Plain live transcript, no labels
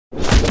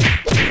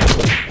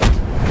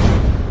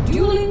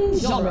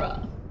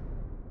genre.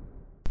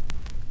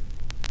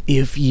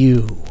 If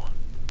you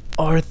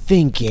are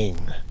thinking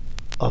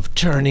of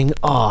turning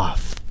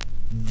off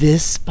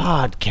this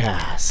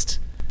podcast,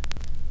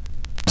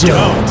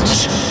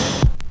 don't.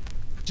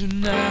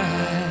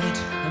 Tonight,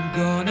 I'm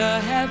gonna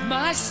have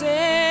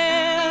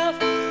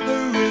myself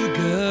a real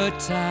good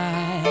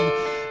time.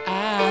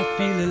 I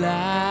feel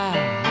alive.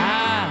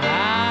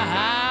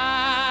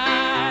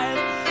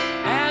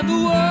 And the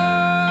world,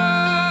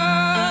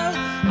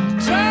 I'm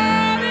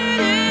turning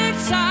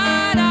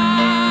inside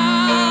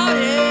out.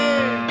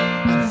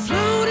 Yeah. I'm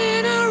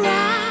floating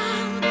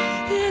around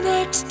in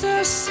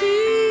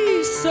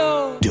ecstasy.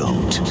 So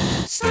Don't.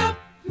 stop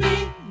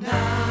me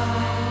now.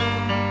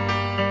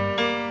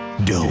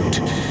 Don't.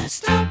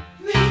 Stop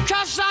me,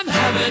 'cause I'm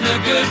having a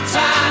good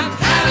time,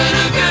 having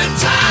a good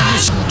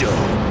time.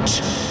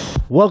 Don't.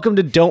 Welcome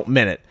to Don't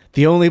Minute,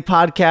 the only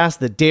podcast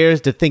that dares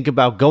to think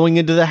about going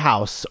into the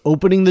house,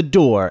 opening the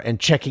door,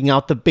 and checking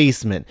out the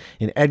basement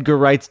in Edgar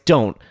Wright's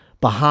Don't,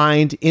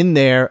 behind, in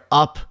there,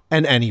 up,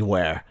 and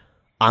anywhere.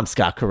 I'm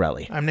Scott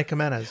Corelli. I'm Nick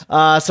Jimenez.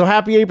 So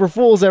happy April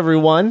Fools,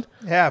 everyone.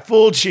 Yeah,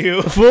 fooled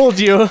you. Fooled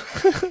you.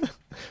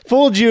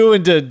 Fooled you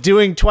into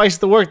doing twice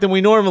the work than we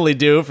normally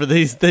do for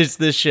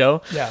this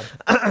show. Yeah,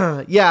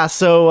 Yeah,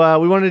 so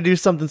we wanted to do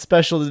something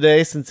special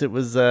today since it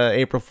was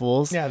April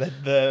Fool's. yeah.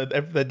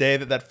 The day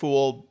that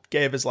fool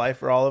gave his life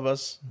for all of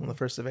us on the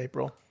 1st of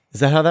April. Is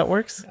that how that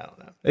works? I don't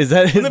know. Is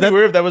that Wouldn't it be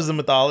weird if that was the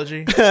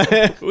mythology?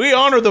 We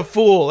honor the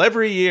fool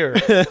every year.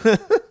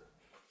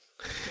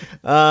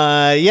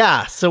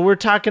 Yeah, so we're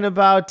talking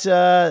about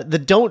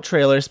the Don't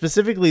trailer,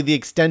 specifically the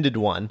extended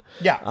one.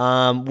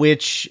 Yeah.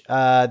 Which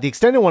the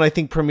extended one I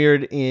think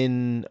premiered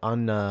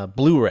on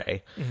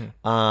Blu-ray.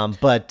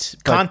 But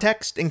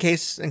Context, in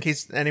case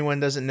anyone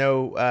doesn't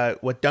know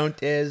what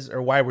Don't is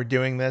or why we're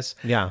doing this.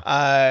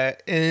 Yeah.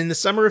 In the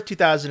summer of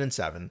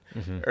 2007,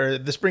 or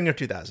the spring of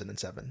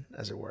 2007,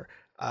 as it were,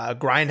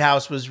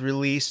 Grindhouse was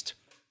released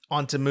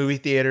onto movie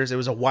theaters. It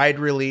was a wide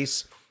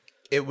release.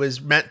 It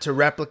was meant to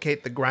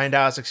replicate the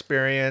Grindhouse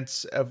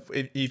experience of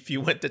if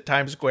you went to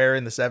Times Square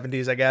in the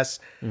 70s, I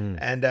guess,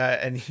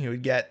 and you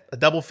would get a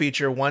double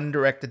feature, one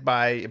directed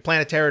by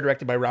Planet Terror,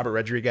 directed by Robert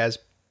Rodriguez,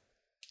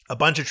 a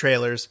bunch of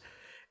trailers,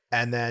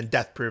 and then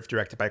Death Proof,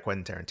 directed by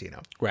Quentin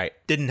Tarantino. right.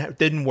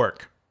 Didn't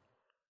work.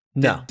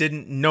 No.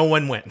 No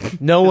one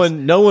went. No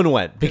one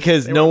went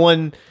because no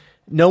one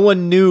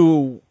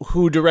knew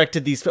who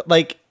directed these.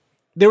 Like,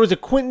 there was a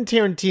Quentin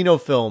Tarantino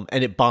film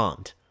and it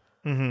bombed.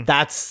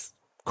 That's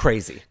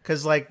crazy.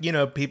 Because,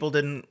 people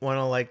didn't want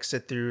to,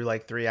 sit through,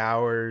 3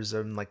 hours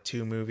and,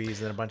 2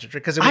 movies and a bunch of...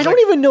 Because I don't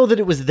even know that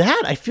it was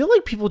that. I feel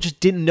like people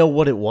just didn't know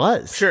what it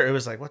was. Sure, it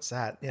was what's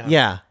that?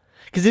 Yeah.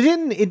 Because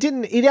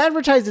it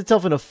advertised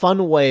itself in a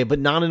fun way, but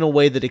not in a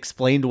way that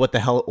explained what the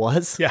hell it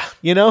was. Yeah.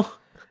 You know?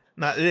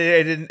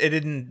 It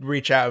didn't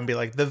reach out and be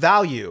like, the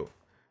value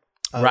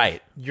of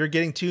Right. You're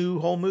getting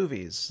 2 whole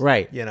movies.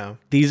 Right.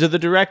 These are the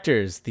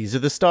directors. These are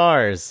the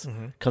stars.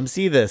 Come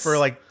see this.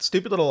 For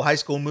stupid little high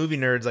school movie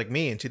nerds like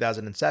me in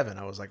 2007,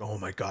 I was like, oh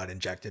my God,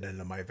 injected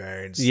into my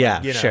veins.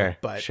 Yeah, sure.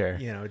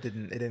 It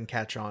didn't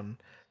catch on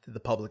to the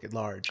public at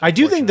large. I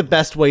do think the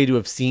best way to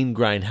have seen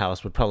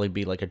Grindhouse would probably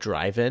be like a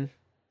drive-in.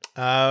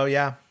 Oh,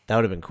 yeah. That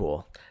would have been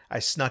cool. I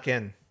snuck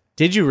in.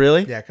 Did you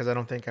really? Yeah, because I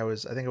think it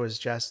was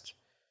just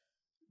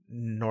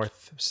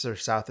north or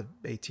south of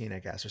 18, I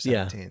guess, or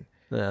 17.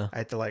 Yeah. I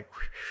had to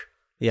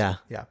Yeah.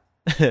 yeah.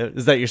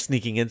 Is that your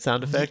sneaking in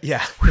sound effect?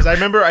 Yeah, because I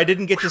remember I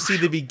didn't get to see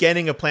the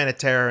beginning of Planet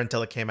Terror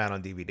until it came out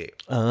on DVD.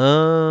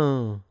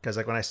 Oh. Because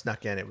when I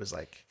snuck in, it was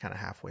kind of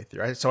halfway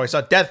through. So I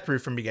saw Death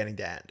Proof from beginning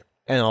to end.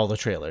 And all the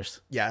trailers.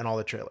 Yeah, and all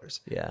the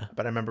trailers. Yeah.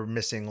 But I remember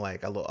missing a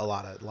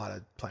lot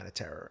of Planet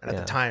Terror. And at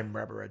the time,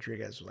 Robert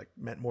Rodriguez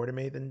meant more to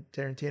me than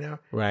Tarantino.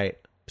 Right.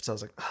 So I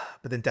was like,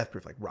 but then Death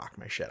Proof rocked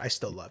my shit. I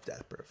still love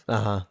Death Proof.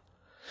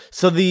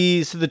 So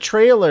the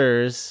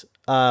trailers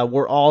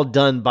were all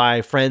done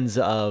by friends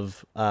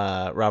of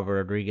Robert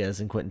Rodriguez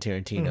and Quentin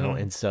Tarantino,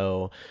 and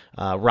so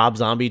Rob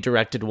Zombie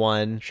directed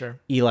one. Sure.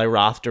 Eli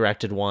Roth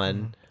directed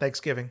one.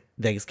 Thanksgiving,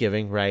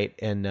 right?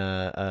 And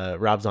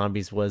Rob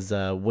Zombie's was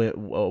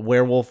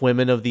Werewolf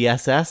Women of the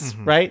SS,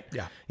 right?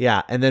 Yeah.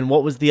 Yeah. And then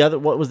what was the other?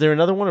 Was there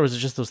another one, or was it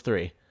just those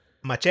 3?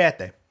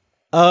 Machete.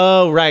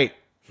 Oh, right.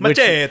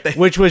 Machete.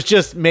 Which was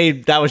just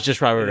made. That was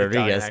just Robert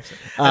Rodriguez.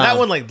 And that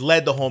one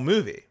led the whole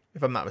movie,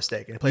 if I'm not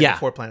mistaken. It played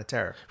before Planet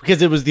Terror.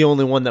 Because it was the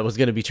only one that was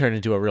going to be turned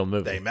into a real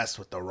movie. They messed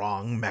with the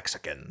wrong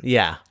Mexican.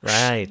 Yeah,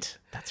 right.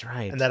 That's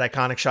right. And that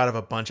iconic shot of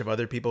a bunch of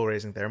other people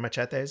raising their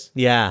machetes.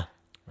 Yeah,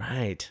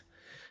 right.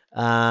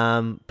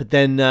 But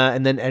then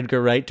and then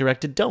Edgar Wright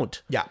directed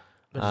Don't. Yeah,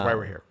 which is why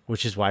we're here.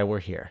 Which is why we're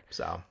here.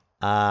 So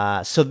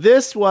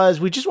this was,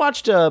 we just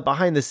watched a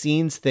behind the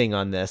scenes thing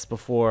on this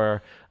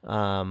before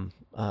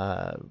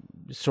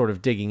sort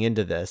of digging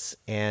into this,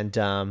 and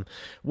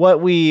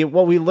what we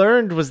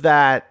learned was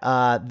that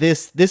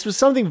this was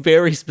something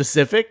very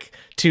specific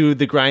to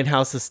the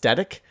Grindhouse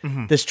aesthetic.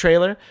 This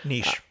trailer,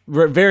 niche,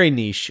 very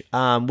niche,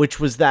 which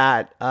was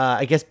that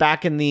I guess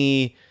back in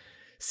the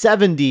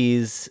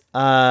 70s,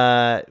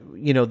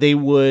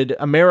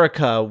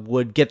 America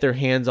would get their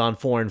hands on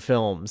foreign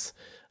films,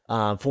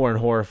 foreign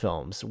horror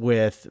films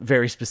with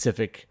very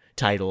specific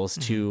titles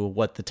to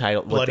what the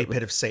title... Bloody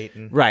Pit of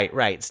Satan.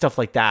 Right. Stuff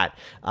like that.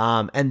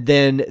 And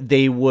then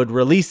they would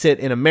release it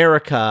in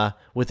America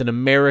with an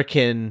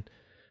American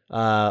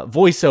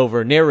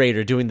voiceover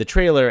narrator doing the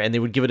trailer, and they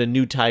would give it a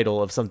new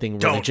title of something really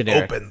Don't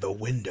generic. open the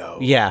window.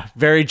 Yeah,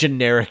 very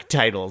generic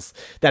titles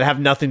that have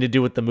nothing to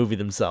do with the movie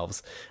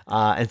themselves.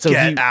 And so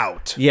Get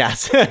out.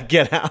 Yes,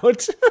 Get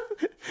Out.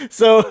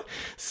 So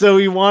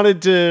he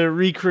wanted to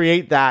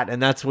recreate that,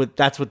 and that's what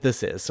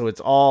this is. So it's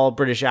all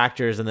British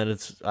actors, and then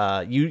it's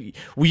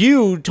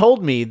you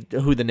told me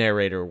who the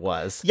narrator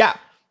was. Yeah.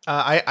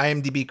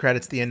 IMDb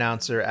credits the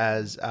announcer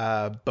as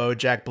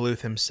Bojack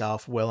Bluth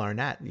himself, Will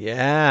Arnett.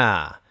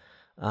 Yeah.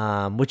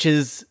 Which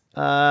is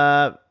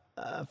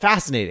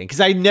fascinating, because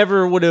I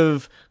never would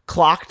have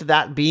clocked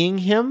that being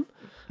him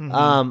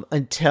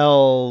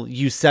until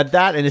you said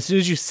that. And as soon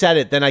as you said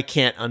it, then I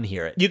can't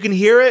unhear it. You can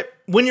hear it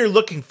when you're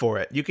looking for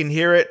it. You can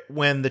hear it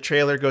when the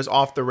trailer goes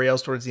off the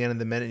rails towards the end of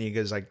the minute, and he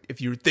goes like,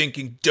 if you're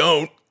thinking,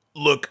 don't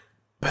look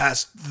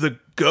past the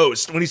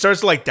ghost. When he starts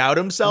to like doubt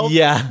himself,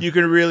 yeah, you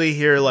can really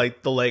hear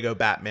like the Lego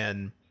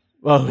Batman.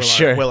 Oh,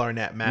 sure. Will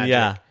Arnett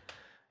magic.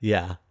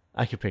 Yeah.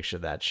 I could picture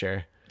that,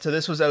 sure. So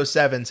this was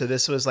 2007. So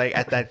this was like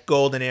at that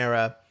golden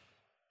era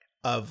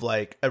of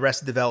like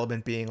Arrested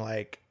Development being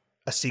like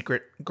a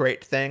secret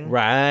great thing.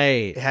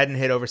 Right. It hadn't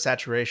hit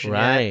oversaturation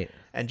right. yet.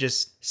 And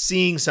just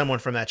seeing someone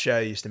from that show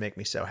used to make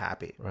me so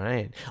happy.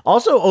 Right.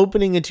 Also,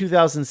 opening in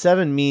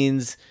 2007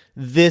 means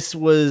this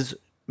was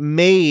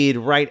made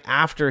right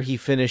after he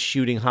finished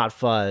shooting Hot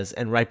Fuzz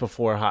and right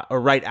after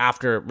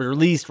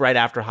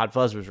Hot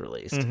Fuzz was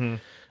released.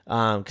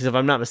 Because if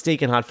I'm not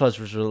mistaken, Hot Fuzz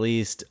was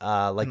released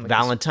like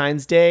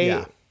Valentine's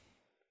Day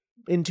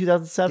in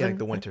 2007. Yeah, like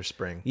the winter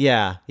spring.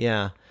 Yeah.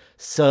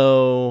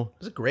 So it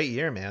was a great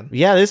year, man.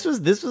 Yeah, this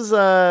was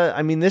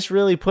I mean, this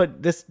really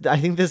put this, I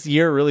think this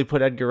year really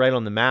put Edgar Wright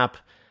on the map.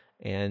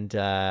 And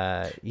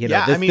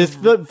this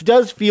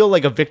does feel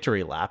like a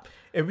victory lap.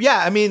 Yeah,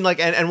 I mean, like,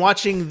 and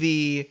watching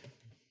the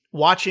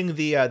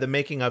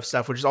making of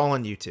stuff, which is all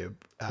on YouTube,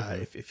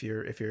 if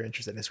you're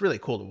interested, and it's really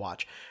cool to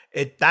watch.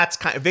 That's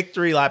kind of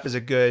victory lap is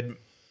a good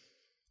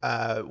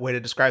way to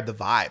describe the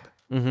vibe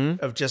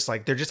of just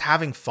like they're just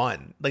having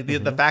fun. Like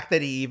the fact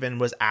that he even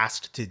was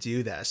asked to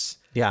do this.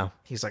 Yeah,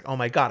 he's like, oh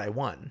my god, I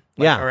won.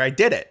 Or I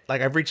did it.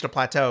 Like I've reached a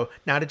plateau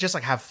now to just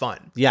like have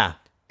fun. Yeah,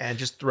 and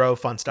just throw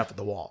fun stuff at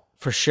the wall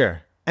for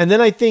sure. And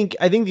then I think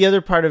the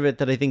other part of it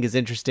that I think is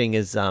interesting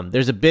is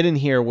there's a bit in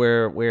here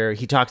where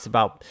he talks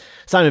about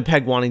Simon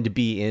Pegg wanting to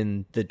be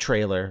in the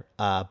trailer,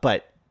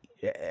 but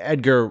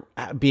Edgar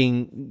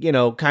being,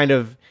 kind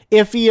of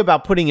iffy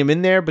about putting him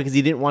in there because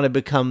he didn't want to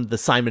become the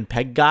Simon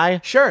Pegg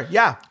guy. Sure,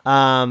 yeah.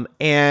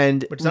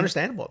 And which is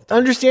understandable.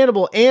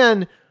 Understandable,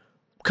 and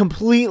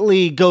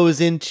completely goes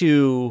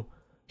into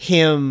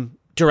him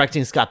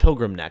directing Scott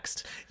Pilgrim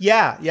next.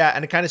 Yeah,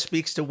 and it kind of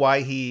speaks to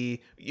why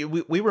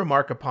we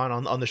remark upon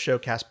on the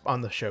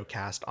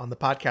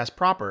podcast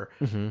proper,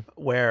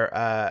 where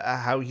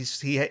how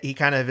he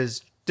kind of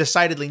is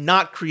decidedly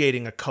not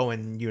creating a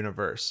Coen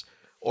universe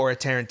or a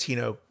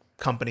Tarantino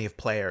company of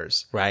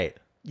players, right?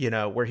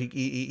 Where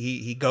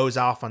he goes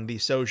off on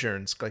these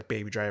sojourns like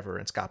Baby Driver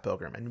and Scott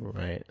Pilgrim, and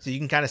right. So you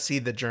can kind of see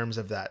the germs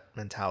of that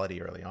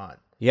mentality early on.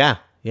 Yeah,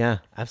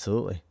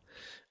 absolutely.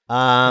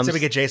 So we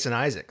get Jason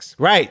Isaacs.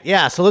 Right.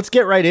 Yeah. So let's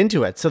get right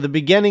into it. So the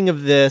beginning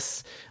of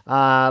this,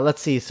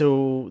 let's see.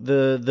 So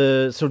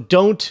so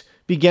Don't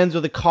begins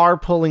with a car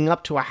pulling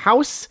up to a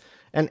house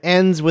and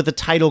ends with a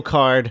title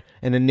card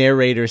and a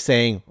narrator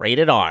saying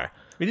 "Rated R."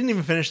 We didn't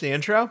even finish the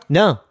intro.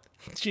 No.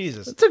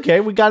 Jesus. It's okay.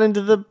 We got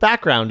into the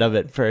background of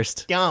it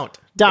first. Don't.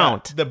 Yeah,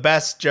 the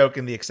best joke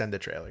in the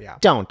extended trailer. Yeah.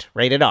 Don't.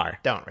 Rated R.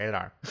 Don't. Rated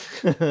R.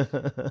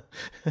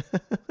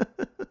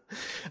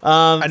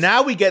 And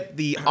now we get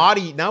the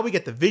audio. Now we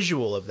get the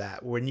visual of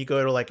that when you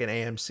go to like an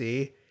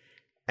AMC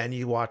and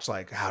you watch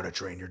like How to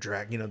Train Your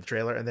Dragon, the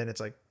trailer, and then it's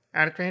like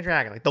How to Train Your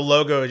Dragon. Like the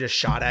logo is just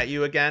shot at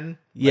you again.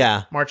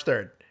 Yeah. March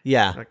 3rd.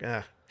 Yeah. Like,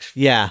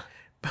 yeah.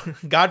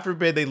 God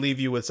forbid they leave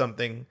you with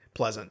something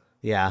pleasant.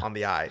 Yeah. On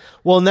the eye.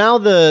 Well, now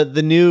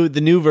the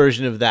new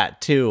version of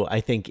that too,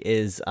 I think,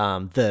 is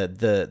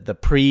the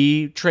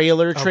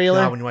pre-trailer trailer.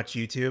 Oh, God, when you watch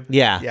YouTube.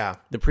 Yeah.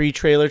 The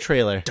pre-trailer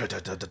trailer. Dun,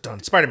 dun, dun, dun,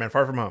 dun. Spider-Man: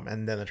 Far From Home,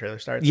 and then the trailer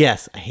starts.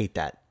 Yes, I hate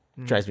that.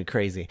 Drives me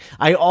crazy.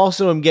 I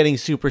also am getting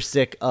super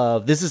sick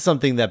of, this is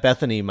something that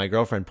Bethany, my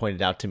girlfriend,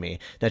 pointed out to me,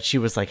 that she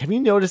was like, have you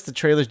noticed the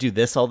trailers do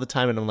this all the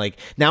time? And I'm like,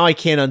 now I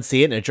can't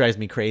unsee it, and it drives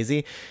me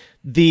crazy.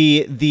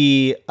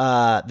 The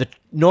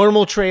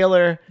normal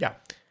trailer. Yeah.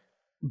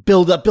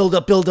 Build up,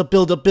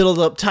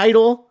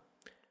 title,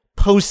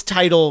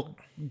 post-title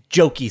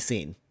jokey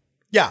scene.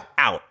 Yeah.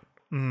 Out.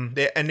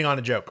 They're ending on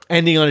a joke.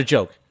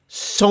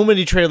 So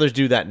many trailers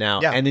do that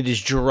now, yeah. And it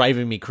is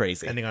driving me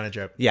crazy. Ending on a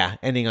joke. Yeah,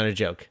 ending on a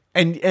joke.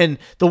 And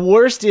the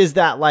worst is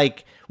that,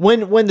 like,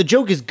 when the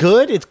joke is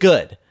good, it's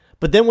good.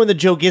 But then when the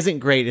joke isn't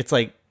great, it's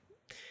like,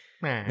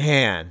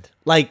 Man,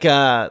 like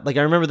I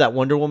remember that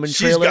Wonder Woman She's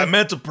trailer. got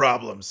mental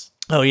problems.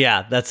 Oh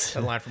yeah, that's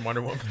That line from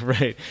Wonder Woman.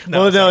 right.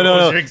 No, No, sorry,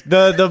 what no.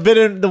 was The bit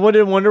in the one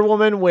in Wonder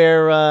Woman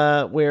where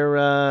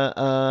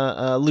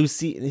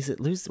Lucy, is it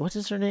Lucy? What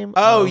is her name?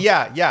 Oh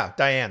yeah,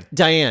 Diane.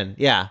 Diane.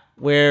 Yeah,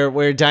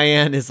 where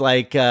Diane is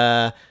like,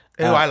 Oh,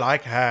 I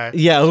like her.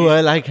 yeah,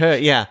 I like her.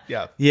 Yeah,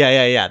 Yeah.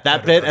 yeah.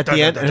 That bit at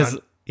the end. dun, dun, is,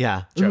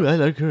 yeah, ooh, I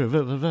like her.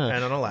 Blah, blah, blah.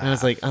 And I don't And I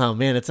was like, oh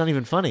man, it's not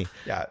even funny.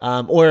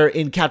 Yeah. Or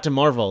in Captain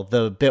Marvel,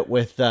 the bit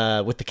with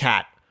the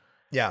cat.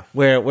 Yeah.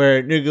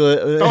 Where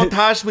Nicola, Don't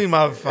touch me,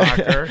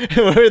 motherfucker.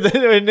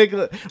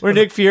 where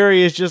Nick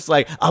Fury is just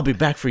like, I'll be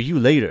back for you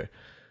later.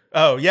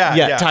 Oh yeah,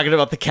 Yeah, talking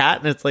about the cat,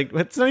 and it's like,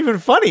 it's not even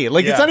funny.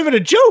 Like, Yeah. it's not even a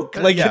joke.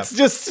 Like, Yeah. it's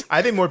just.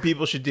 I think more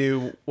people should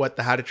do what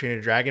the How to Train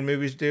a Dragon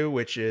movies do,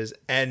 which is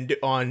end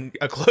on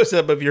a close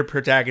up of your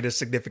protagonist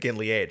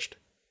significantly aged.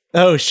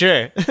 Oh,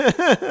 sure.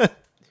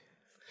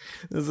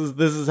 This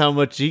is how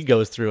much he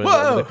goes through in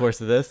the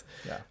course of this.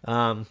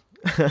 Yeah.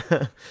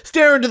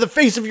 Stare into the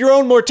face of your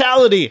own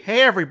mortality.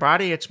 Hey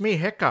everybody, it's me,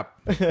 Hiccup,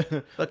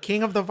 the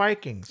king of the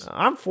Vikings.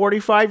 I'm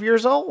 45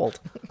 years old.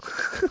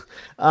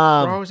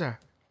 Rosa.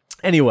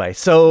 Anyway,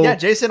 so Yeah,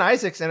 Jason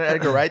Isaacs and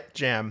Edgar Wright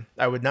jam.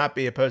 I would not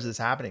be opposed to this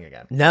happening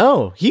again.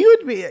 no, he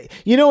would be.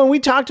 You know, when we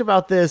talked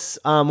about this,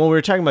 when we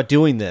were talking about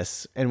doing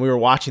this, and we were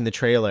watching the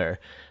trailer,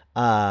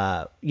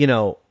 you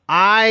know,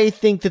 I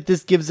think that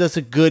this gives us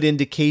a good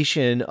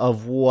indication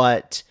of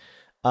what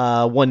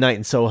One Night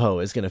in Soho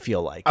is going to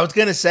feel like. I was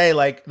gonna say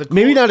like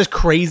Maybe not as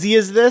crazy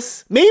as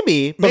this, but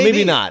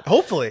maybe not.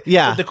 Hopefully,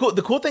 Yeah. The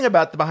cool thing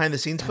about the behind the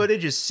scenes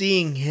footage is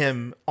seeing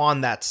him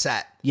on that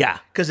set. Yeah.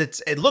 Because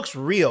it looks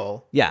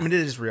real. Yeah. I mean, it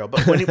is real.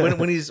 But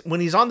when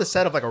he's on the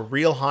set of like a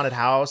real haunted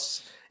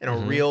house and a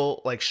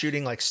real like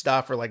shooting like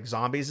stuff or like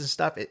zombies and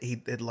stuff,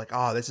 it like,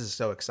 oh, this is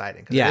so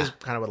exciting. 'Cause Yeah. it is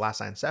kind of what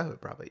Last Night in Soho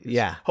probably is.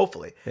 Yeah.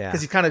 Hopefully. Yeah.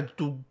 Because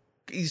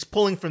he's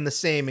pulling from the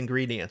same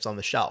ingredients on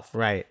the shelf.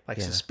 Right. Like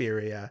Yeah.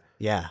 Suspiria,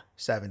 Yeah.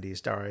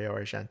 70s Dario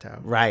Argento.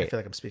 Right. I feel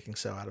like I'm speaking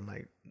so out of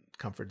my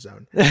comfort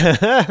zone.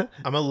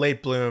 I'm a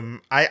late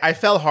bloom. I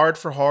fell hard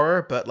for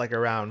horror, but like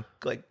around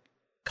like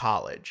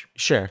college.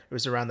 Sure. It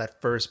was around that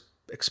first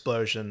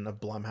explosion of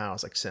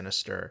Blumhouse, like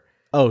Sinister.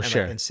 Oh, and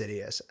sure. Like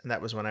Insidious. And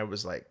that was when I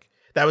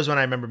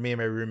remember me and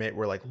my roommate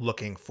were like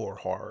looking for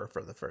horror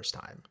for the first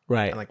time.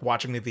 Right. And like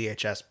watching the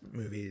VHS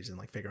movies and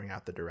like figuring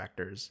out the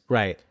directors.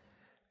 Right.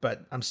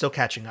 But I'm still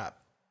catching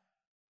up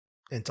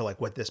into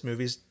like what this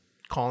movie's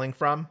calling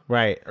from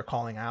Right. or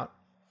calling out.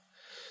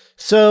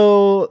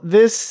 So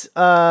this,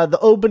 the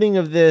opening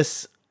of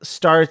this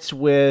starts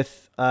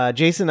with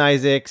Jason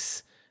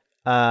Isaacs,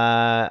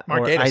 Mark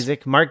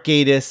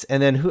Gatiss,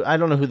 and then who, I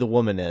don't know who the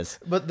woman is.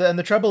 But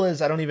the trouble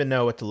is I don't even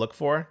know what to look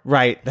for.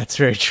 Right. That's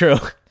very true.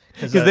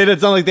 Because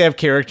it's not like they have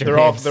character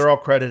names. They're all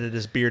credited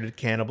as bearded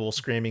cannibal,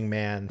 screaming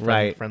man,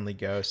 friendly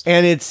ghost.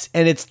 And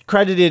it's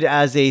credited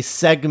as a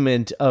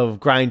segment of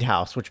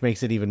Grindhouse, which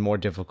makes it even more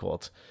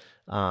difficult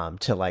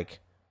to like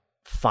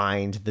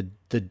find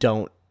the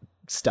don't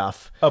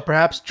stuff. Oh,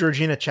 perhaps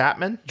Georgina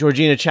Chapman?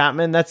 Georgina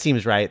Chapman, that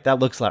seems right. That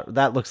looks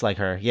like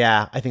her.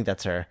 Yeah, I think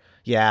that's her.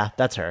 Yeah,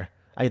 that's her.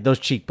 Those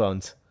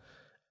cheekbones.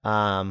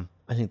 I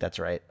think that's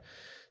right.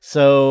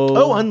 So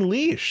Oh,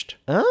 Unleashed.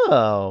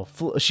 Oh,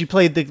 she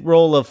played the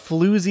role of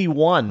Floozy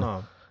One.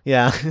 Oh.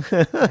 Yeah.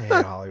 I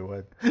hate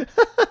Hollywood.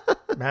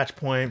 Match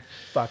Point,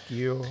 fuck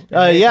you.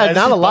 Yeah, That's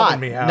not a bumming lot.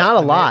 me out. Not a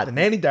lot. The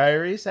Nanny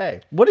Diaries,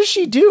 hey. What does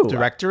she do?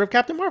 Director of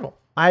Captain Marvel.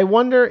 I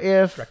wonder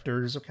if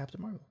Directors of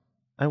Captain Marvel.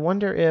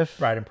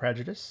 Pride and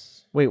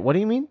Prejudice. Wait, what do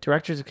you mean?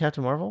 Directors of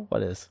Captain Marvel?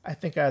 What is? I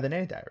think the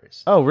Nanny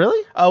Diaries. Oh,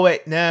 really? Oh,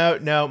 wait.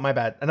 No, my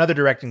bad. Another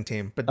directing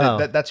team. But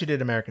that's who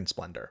did American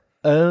Splendor.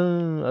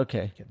 Oh,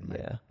 okay.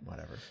 Yeah.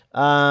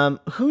 Whatever.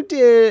 Who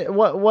did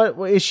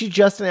what is she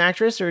just an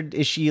actress or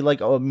is she like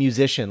a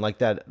musician like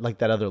that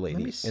other lady?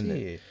 Let me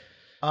see.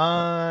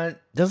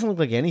 Doesn't look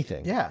like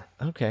anything. Yeah.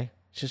 Okay.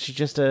 So she's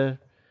just a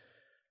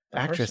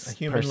actress, a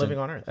human person. living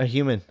on Earth. A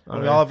human.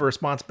 We all have a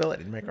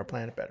responsibility to make our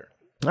planet better.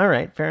 All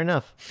right, fair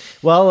enough.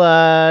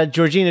 Well,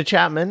 Georgina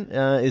Chapman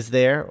is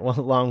there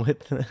along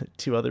with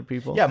two other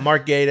people. Yeah,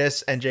 Mark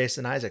Gatiss and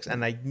Jason Isaacs.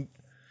 And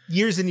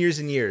years and years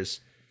and years,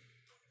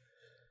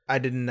 I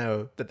didn't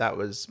know that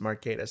was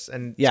Mark Gatiss.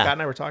 And Yeah. Scott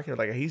and I were talking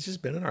like he's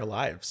just been in our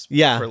lives.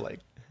 Yeah. For like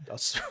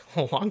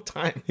a long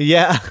time.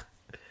 Yeah.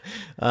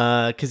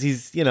 Because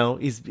he's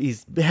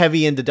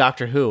heavy into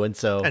Doctor Who and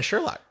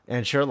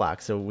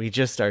Sherlock. So we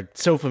just are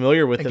so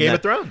familiar with And him. Game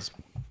of Thrones.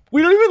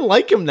 We don't even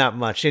like him that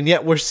much, and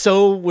yet we're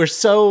so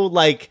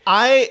like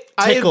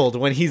tickled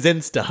when he's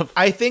in stuff.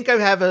 I think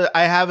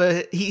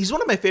he's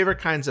one of my favorite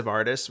kinds of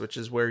artists, which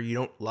is where you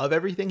don't love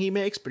everything he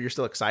makes, but you're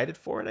still excited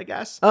for it, I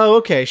guess. Oh,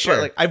 okay, sure.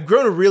 But like I've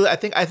grown to really, I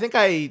think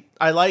I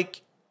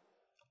like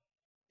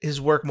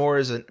his work more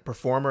as a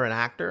performer and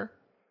actor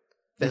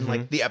than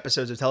like the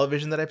episodes of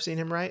television that I've seen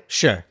him write.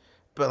 Sure.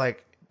 But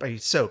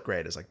he's so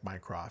great as like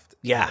Mycroft.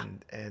 Yeah.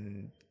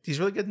 And he's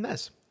really good in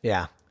this.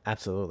 Yeah,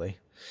 absolutely.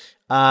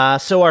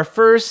 So our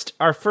first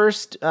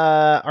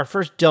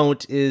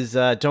don't is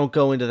don't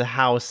go into the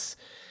house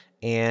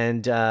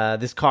And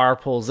this car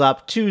pulls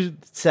up to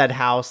said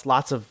house.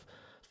 Lots of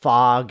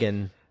fog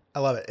and I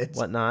love it. It's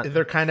whatnot.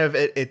 They're kind of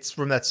it's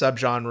from that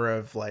subgenre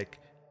of like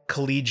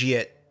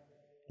collegiate,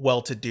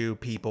 well-to-do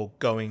people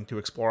going to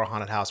explore a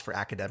haunted house for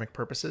academic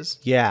purposes.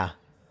 Yeah,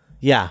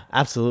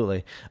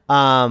 absolutely.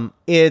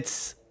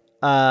 It's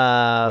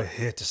We're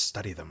here to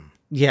study them.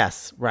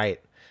 yes, right.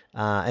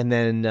 And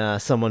then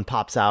someone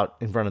pops out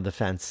in front of the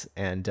fence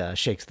and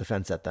shakes the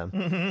fence at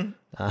them.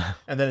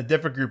 And then a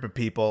different group of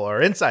people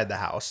are inside the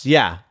house.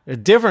 Yeah, a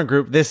different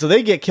group. So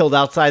they get killed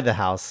outside the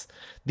house.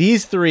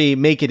 These three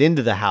make it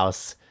into the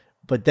house,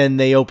 but then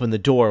they open the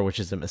door, which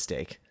is a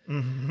mistake.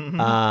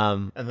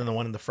 And then the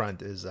one in the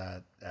front is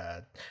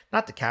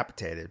not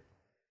decapitated.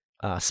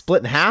 Split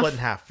in half. Split in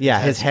half. Yeah,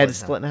 his head is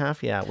split in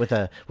half. Yeah, with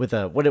a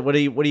what do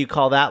you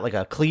call that? Like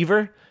a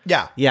cleaver?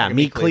 Yeah. Yeah, like a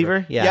meat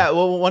cleaver. Yeah. Yeah.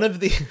 Well, one of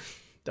the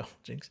don't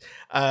jinx.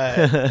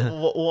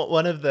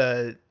 One of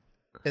the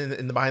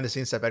in the behind the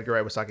scenes stuff, Edgar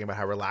Wright was talking about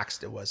how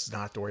relaxed it was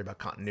not to worry about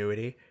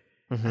continuity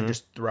and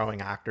just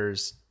throwing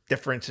actors,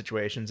 different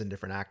situations and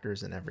different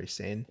actors in every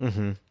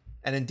scene.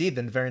 And indeed,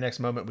 then the very next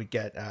moment we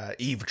get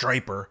Eve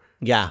Draper,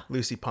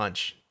 Lucy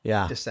Punch,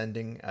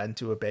 descending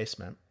into a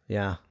basement.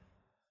 Yeah.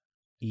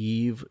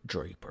 Eve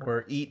Draper.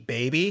 Where "Eat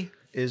Baby"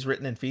 is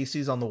written in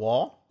feces on the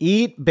wall.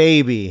 Eat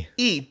baby.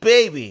 Eat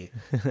baby.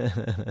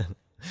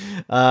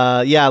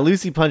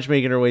 Lucy Punch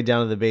making her way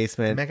down to the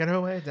basement. Making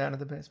her way down to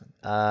the basement.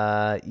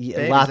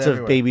 Lots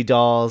of baby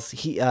dolls.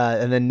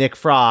 And then Nick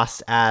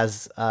Frost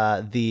as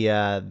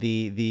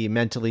the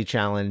mentally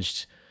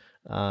challenged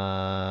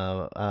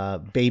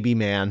baby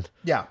man.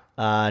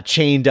 Yeah.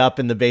 Chained up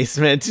in the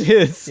basement.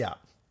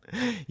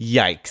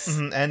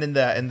 Yikes. And in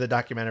the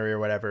documentary or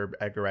whatever,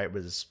 Edgar Wright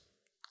was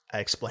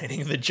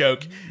explaining the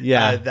joke.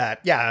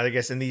 I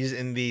guess in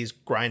these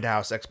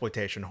grindhouse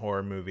exploitation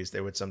horror movies,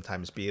 they would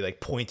sometimes be like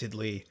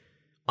pointedly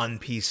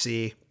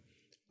un-PC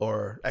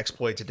or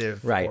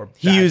exploitative. Right. Or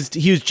he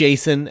used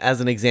Jason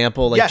as an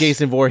example. Like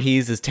Jason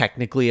Voorhees is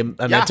technically a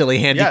mentally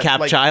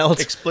handicapped child.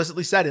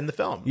 Explicitly said in the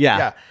film.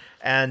 Yeah.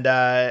 And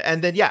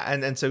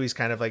then so he's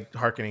kind of like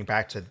hearkening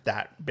back to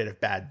that bit of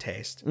bad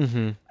taste.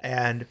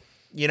 And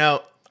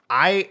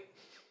I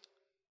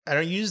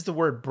don't use the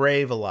word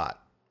brave a lot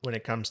when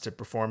it comes to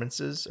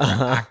performances or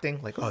acting.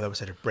 Like, oh, that was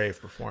such a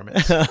brave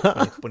performance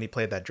when he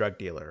played that drug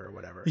dealer or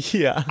whatever.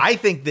 Yeah. I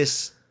think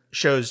this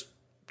shows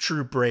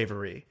true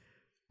bravery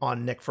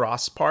on Nick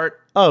Frost's part.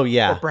 Oh,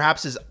 yeah. Or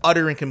perhaps his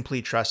utter and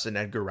complete trust in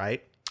Edgar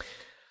Wright.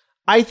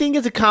 I think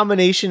it's a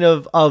combination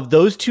of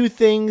those two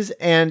things,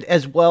 and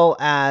as well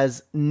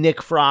as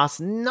Nick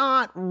Frost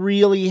not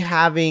really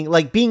having,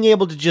 like, being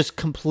able to just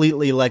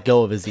completely let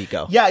go of his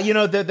ego. Yeah,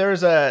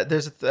 there's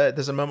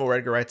a moment where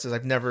Edgar Wright says,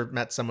 "I've never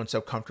met someone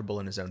so comfortable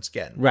in his own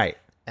skin." Right.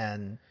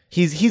 And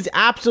he's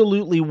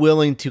absolutely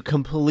willing to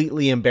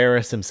completely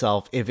embarrass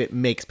himself if it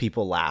makes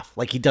people laugh.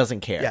 Like, he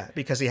doesn't care. Yeah,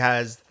 because he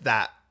has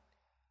that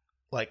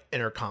like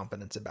inner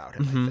confidence about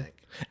him, I think.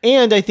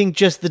 And I think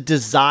just the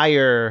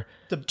desire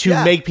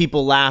to make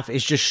people laugh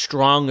is just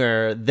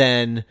stronger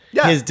than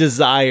his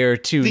desire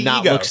to the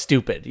not ego. look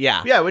stupid.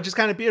 Yeah. Yeah, which is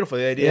kind of beautiful.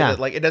 The idea that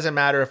like it doesn't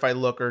matter if I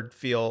look or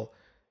feel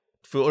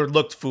or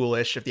looked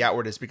foolish if the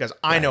outward is because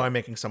I know I'm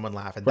making someone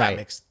laugh and that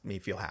makes me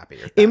feel happy.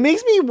 It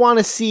makes me want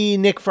to see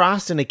Nick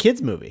Frost in a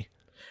kids movie.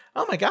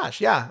 Oh my gosh,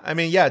 yeah. I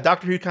mean,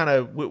 Doctor Who kind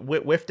of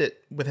whiffed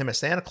it with him as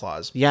Santa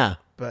Claus. Yeah.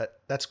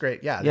 But that's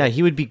great. Yeah. Yeah,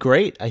 he would be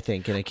great, I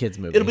think, in a kids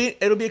movie.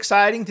 It'll be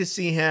exciting to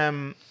see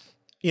him.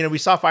 We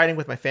saw Fighting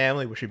with My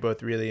Family, which we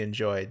both really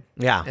enjoyed.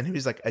 Yeah. And he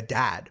was like a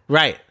dad.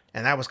 Right.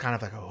 And that was kind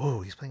of like, oh,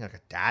 he's playing like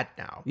a dad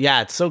now.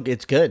 Yeah, it's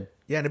good.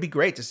 Yeah, and it'd be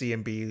great to see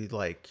him be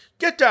like,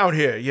 get down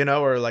here,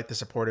 or like the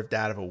supportive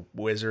dad of a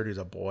wizard who's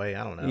a boy.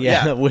 I don't know.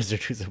 Yeah, a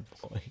wizard who's a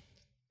boy.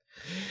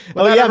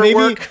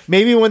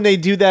 Maybe when they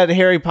do that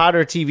Harry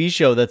Potter TV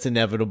show that's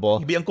inevitable.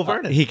 He'd be Uncle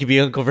Vernon. He could be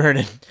Uncle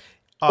Vernon.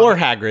 Or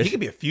Hagrid. He could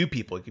be a few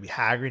people. He could be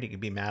Hagrid. He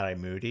could be Mad-Eye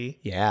Moody.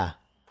 Yeah.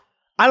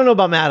 I don't know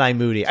about Mad-Eye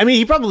Moody. I mean,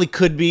 he probably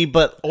could be,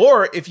 but...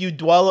 Or if you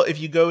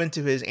go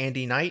into his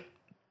Andy Knight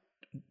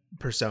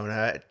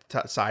persona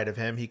side of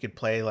him, he could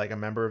play like a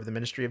member of the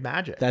Ministry of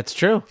Magic. That's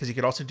true. Because he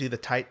could also do the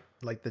tight,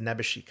 like the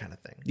Nebuchadnezzar kind of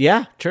thing.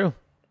 Yeah, true.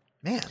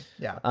 Man,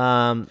 yeah.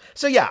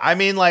 So yeah, I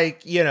mean,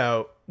 like,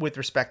 with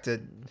respect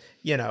to,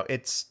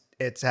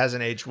 it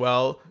hasn't aged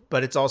well,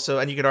 but it's also,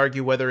 and you could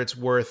argue whether it's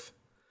worth,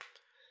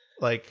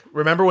 like,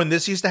 remember when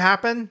this used to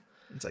happen?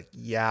 It's like,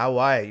 yeah,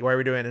 why are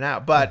we doing it now?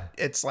 But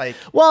it's like,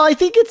 well, I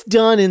think it's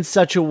done in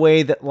such a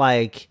way that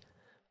like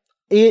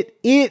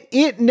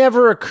it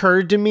never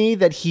occurred to me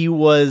that he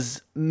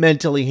was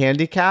mentally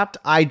handicapped.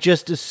 I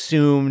just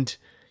assumed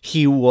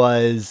he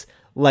was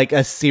like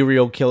a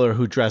serial killer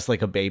who dressed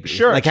like a baby.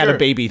 Sure. Had a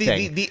baby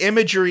thing. The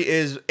imagery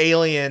is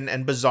alien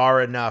and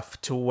bizarre enough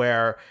to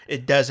where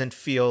it doesn't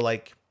feel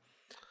like,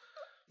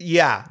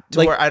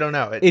 where I don't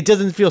know. It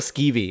doesn't feel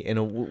skeevy in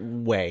a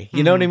way.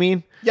 You know what I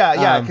mean?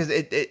 Yeah, because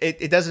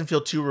it doesn't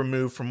feel too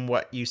removed from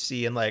what you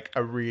see in like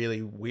a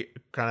really weird,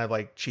 kind of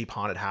like cheap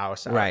haunted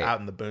house out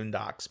in the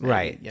boondocks. Maybe,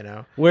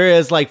 Right.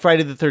 Whereas like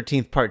Friday the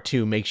 13th Part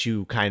 2 makes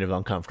you kind of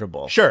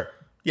uncomfortable. Sure.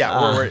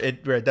 Yeah, where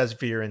it does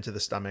veer into the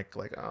stomach.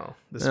 Like, oh,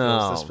 this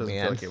feels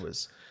man. like it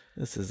was.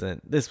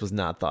 This was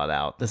not thought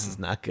out. This is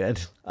not good.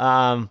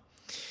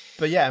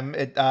 But yeah,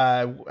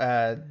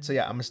 so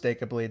yeah,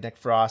 unmistakably Nick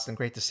Frost, and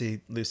great to see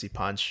Lucy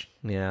Punch.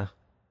 Yeah,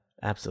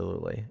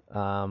 absolutely.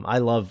 I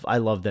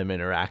love them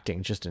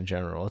interacting just in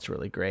general. It's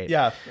really great.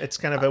 Yeah, it's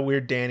kind of a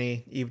weird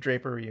Danny Eve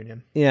Draper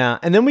reunion. Yeah,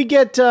 and then we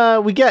get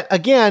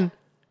again.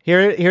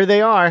 Here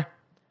they are,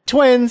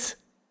 twins.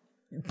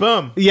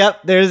 Boom.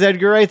 Yep, there's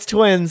Edgar Wright's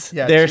twins.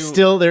 Yeah,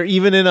 they're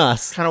even in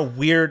us. Kind of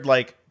weird,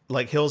 like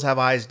Hills Have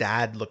Eyes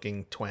dad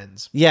looking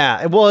twins.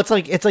 Yeah, well, it's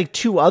like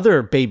two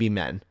other baby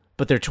men,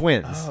 but they're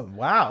twins. Oh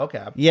wow,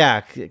 okay.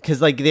 Yeah,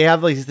 because like they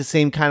have like the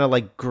same kind of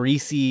like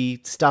greasy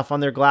stuff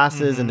on their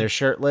glasses, and they're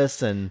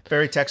shirtless and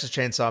Very Texas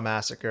Chainsaw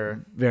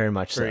Massacre. very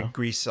much Very so.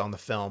 grease on the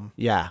film.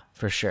 Yeah,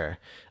 for sure.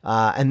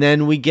 And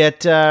then we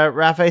get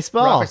Raphael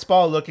Spall. Raphael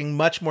Spall looking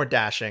much more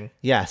dashing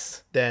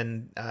Yes.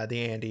 than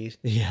the Andy,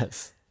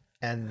 Yes.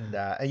 and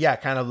yeah,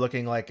 kind of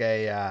looking like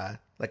a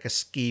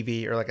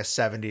skeevy or like a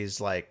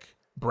 70s like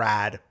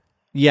Brad.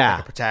 Yeah.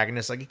 The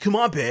protagonist, like, come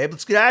on, babe,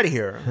 let's get out of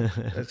here.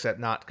 Except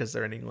not because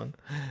they're in England.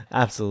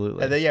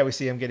 Absolutely. And then yeah, we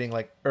see him getting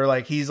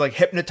he's like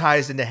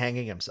hypnotized into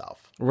hanging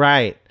himself.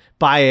 Right.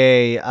 By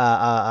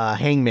a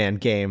hangman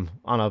game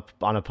on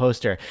a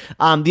poster.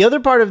 The other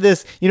part of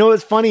this,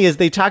 what's funny is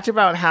they talked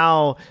about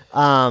how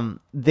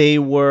they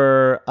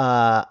were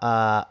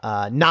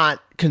not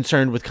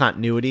concerned with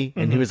continuity,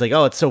 and he was like,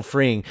 "Oh, it's so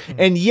freeing,"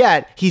 and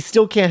yet he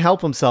still can't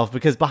help himself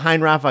because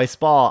behind Raphael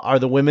Spall are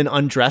the women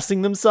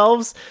undressing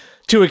themselves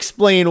to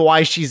explain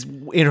why she's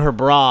in her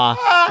bra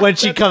when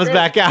she comes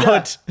back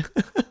out. Yeah.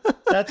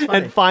 That's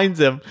funny. And finds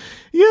him.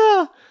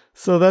 Yeah.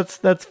 So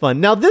that's fun.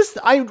 Now this,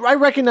 I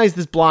recognize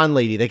this blonde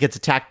lady that gets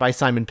attacked by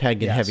Simon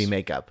Pegg in heavy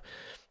makeup.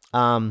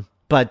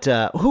 But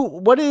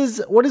what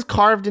is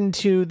carved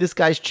into this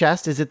guy's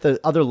chest? Is it the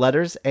other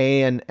letters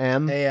A and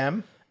M?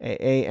 AM.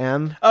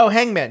 A-M? Oh,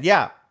 Hangman.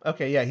 Yeah.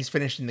 Okay. Yeah. He's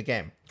finishing the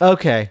game.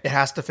 Okay. It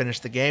has to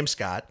finish the game,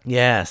 Scott.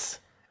 Yes.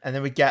 And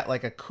then we get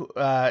like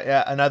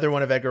another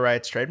one of Edgar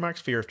Wright's trademarks: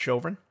 fear of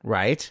children,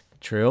 Right.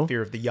 True.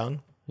 fear of the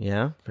young.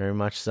 Yeah. Very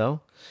much so.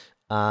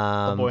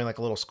 A boy in like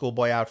a little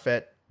schoolboy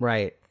outfit.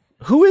 Right.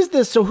 Who is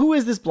this? So who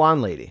is this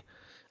blonde lady?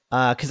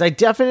 Because I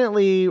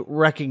definitely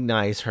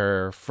recognize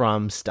her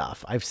from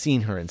stuff. I've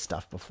seen her in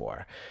stuff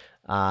before.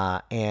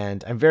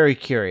 And I'm very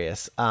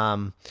curious.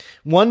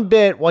 One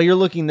bit, while you're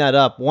looking that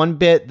up, one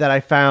bit that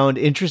I found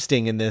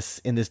interesting in this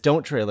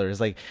Don't trailer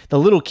is like the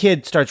little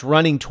kid starts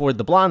running toward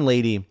the blonde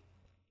lady,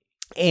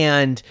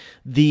 and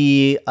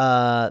the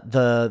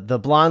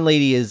blonde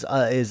lady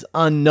is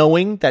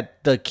unknowing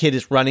that the kid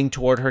is running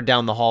toward her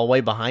down the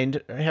hallway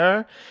behind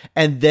her,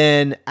 and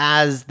then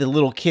as the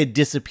little kid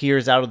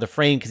disappears out of the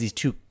frame because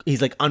he's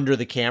like under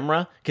the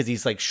camera because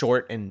he's like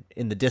short and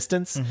in the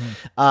distance,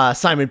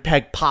 Simon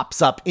Pegg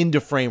pops up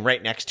into frame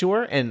right next to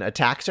her and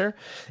attacks her,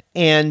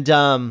 and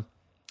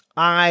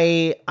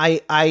I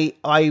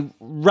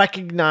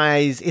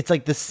recognize it's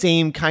like the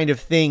same kind of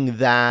thing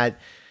that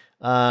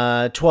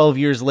 12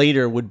 years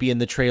later would be in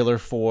the trailer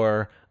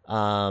for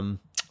the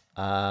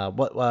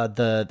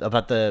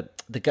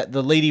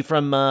lady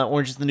from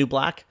Orange is the New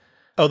Black.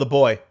 Oh, the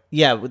boy.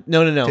 Yeah,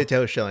 no.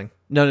 Taylor Schilling.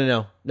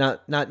 No.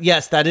 Not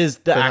yes, that is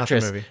the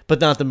actress, not the movie. but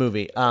not the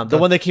movie. The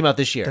one that came out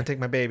this year. Don't take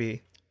my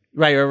baby.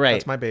 Right.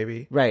 That's my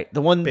baby. Right.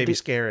 The one Baby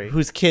Scary.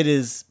 whose kid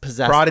is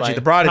possessed Prodigy, by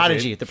the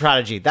Prodigy. The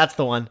Prodigy. That's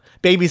the one.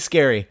 Baby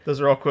Scary.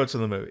 Those are all quotes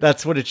from the movie.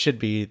 That's what it should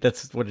be.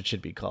 That's what it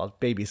should be called.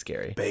 Baby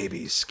Scary.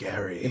 Baby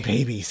Scary.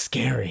 Baby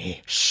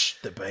Scary. Shh,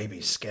 the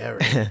baby's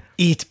scary.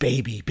 Eat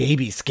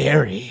baby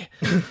scary.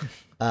 Here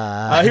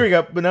we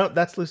go. But no,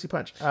 that's Lucy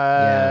Punch.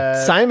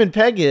 Yeah. Simon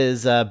Pegg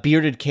is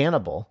bearded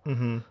cannibal,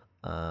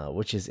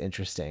 which is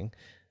interesting.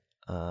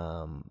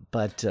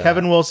 But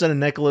Kevin Wilson and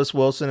Nicholas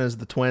Wilson as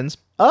the twins.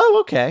 Oh,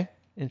 okay,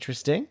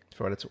 interesting.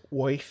 For what it's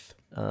worth.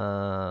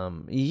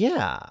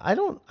 Yeah, I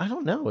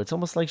don't know. It's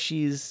almost like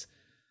she's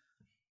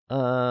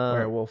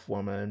Werewolf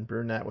woman,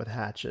 brunette with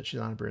hatchet.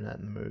 She's not a brunette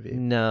in the movie.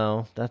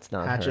 No, that's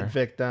not Hatchet her.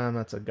 victim.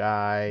 That's a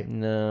guy.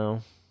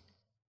 No.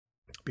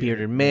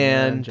 Bearded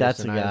man. That's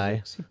a Jason guy.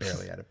 Isaacs, he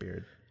barely had a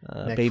beard.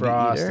 Nick Baby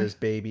Frost Eater. is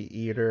Baby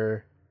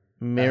Eater.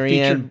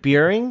 Marianne featured-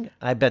 Beering.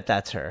 I bet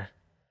that's her.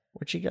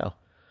 Where'd she go?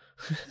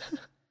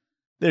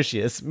 There she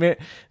is.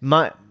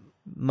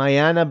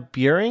 Mariana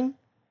Beering?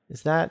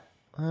 Is that?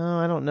 Oh,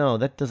 I don't know.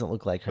 That doesn't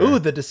look like her. Ooh,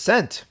 The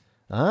Descent.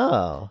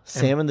 Oh,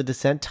 Sam and the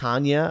Descent.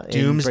 Tanya in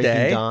Doomsday.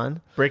 Breaking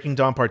Dawn. Breaking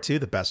Dawn Part 2,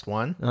 the best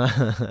one.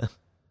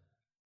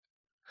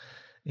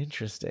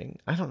 Interesting.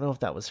 I don't know if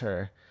that was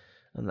her.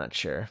 I'm not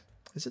sure.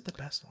 Is it the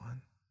best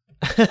one?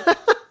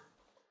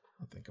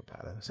 I'll think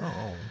about it.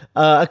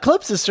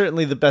 Eclipse is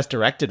certainly the best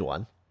directed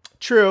one.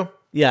 True.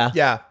 Yeah.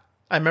 Yeah.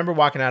 I remember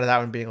walking out of that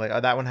one being like, oh,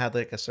 that one had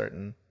like a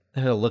certain... It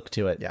had a look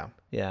to it. Yeah.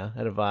 Yeah,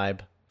 had a vibe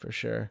for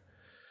sure.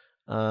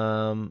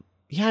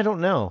 Yeah, I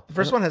don't know. The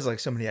first one has like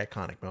so many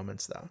iconic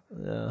moments though.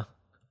 Yeah.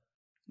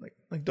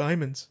 like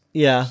diamonds.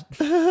 Yeah.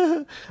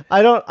 So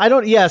I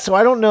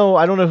don't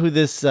know who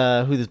this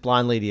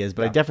blonde lady is,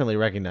 but I definitely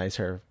recognize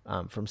her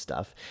from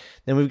stuff.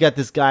 Then we've got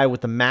this guy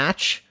with the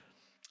match.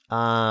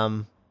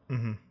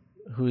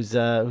 Who's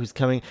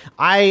coming.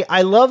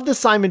 I love the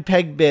Simon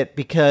Pegg bit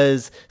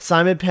because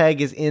Simon Pegg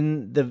is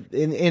in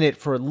it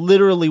for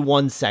literally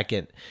 1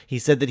 second. He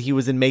said that he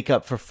was in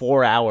makeup for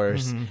 4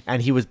 hours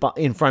and he was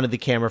in front of the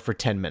camera for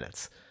 10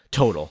 minutes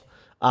total.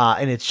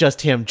 And it's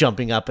just him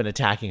jumping up and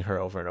attacking her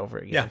over and over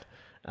again.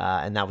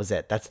 Yeah. And that was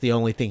it. That's the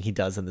only thing he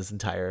does in this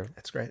entire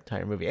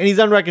movie. And he's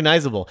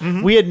unrecognizable.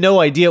 We had no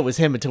idea it was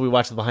him until we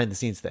watched the behind the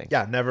scenes thing.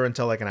 Yeah, never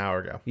until like an hour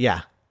ago.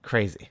 Yeah,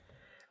 crazy.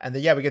 And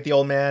then we get the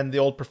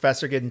old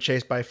professor getting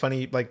chased by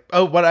funny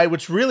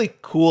what's really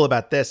cool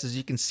about this is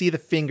you can see the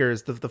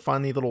fingers, the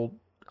funny little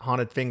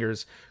haunted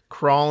fingers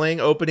crawling,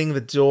 opening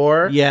the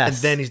door.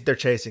 Yes. And then they're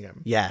chasing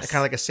him. Yes.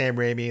 Kind of like a Sam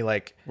Raimi,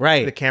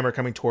 right. The camera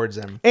coming towards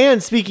him.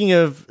 And speaking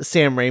of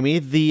Sam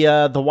Raimi,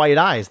 the white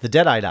eyes, the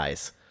dead-eyed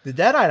eyes. The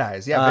dead-eyed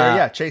eyes,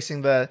 yeah,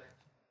 chasing the...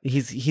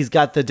 He's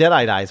got the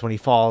dead-eyed eyes when he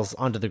falls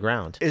onto the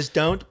ground. Is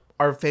Don't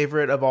our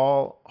favorite of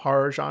all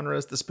horror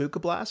genres, the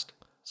Spookablast,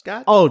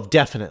 Scott? Oh,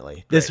 definitely.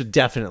 Great. This would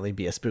definitely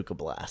be a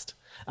Spookablast.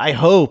 I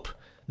hope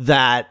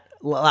that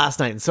Last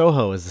Night in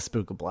Soho is a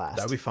Spookablast.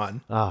 That'd be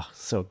fun. Oh,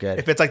 so good.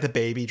 If it's like the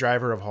Baby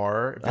Driver of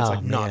horror, if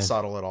it's not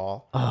subtle at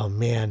all. Oh,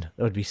 man,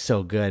 that would be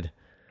so good.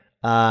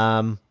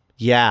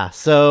 Yeah,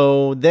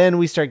 so then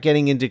we start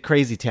getting into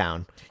Crazy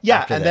Town.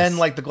 Yeah, and then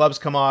like the gloves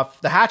come off.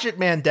 The Hatchet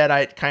Man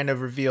Deadite kind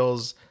of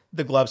reveals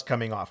the gloves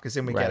coming off because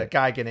then we get a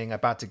guy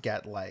about to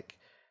get like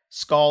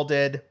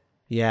scalded.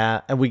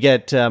 Yeah, and we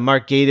get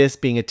Mark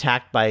Gatiss being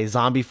attacked by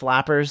zombie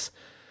flappers.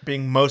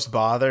 Being most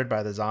bothered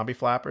by the zombie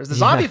flappers. The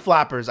zombie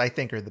flappers, I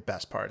think, are the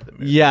best part of the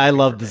movie. Yeah, I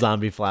love the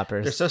zombie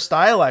flappers. They're so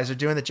stylized. They're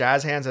doing the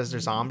jazz hands as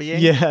they're zombieing.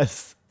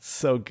 Yes.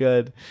 So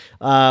good.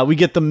 We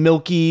get the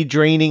milky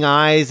draining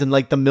eyes and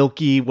like the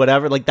milky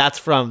whatever. Like that's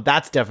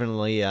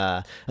definitely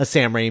a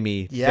Sam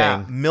Raimi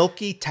thing.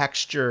 Milky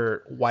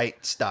texture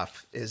white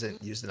stuff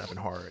isn't used enough in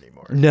horror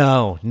anymore.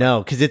 No,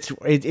 because it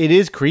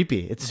is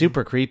creepy. It's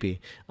super creepy.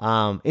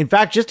 In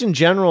fact, just in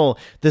general,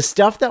 the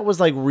stuff that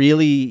was like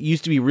really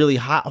used to be really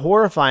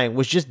horrifying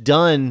was just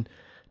done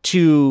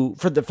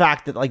for the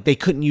fact that like they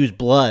couldn't use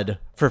blood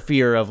for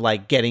fear of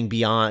like getting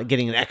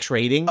an X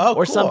rating or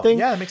cool. something.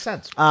 Yeah, that makes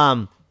sense.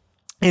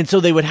 And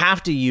so they would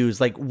have to use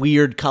like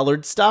weird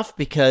colored stuff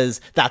because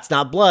that's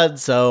not blood.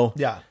 So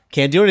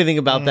can't do anything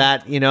about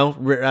that,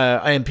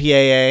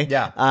 MPAA.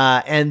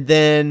 Yeah. And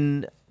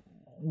then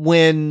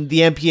when the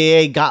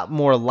MPAA got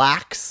more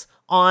lax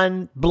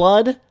on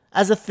blood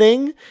as a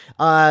thing,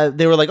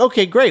 they were like,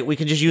 okay, great. We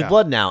can just use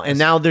blood now. And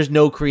now there's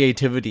no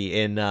creativity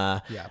in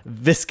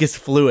viscous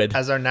fluid.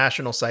 As our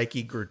national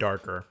psyche grew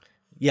darker.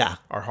 Yeah.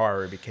 Our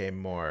horror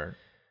became more...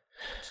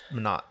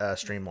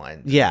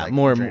 streamlined. Yeah,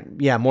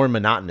 more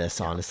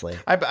monotonous. Honestly,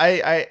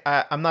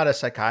 I'm not a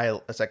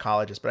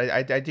psychologist, but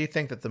I do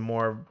think that the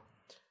more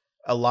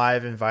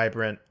alive and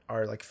vibrant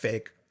our like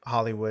fake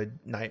Hollywood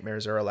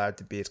nightmares are allowed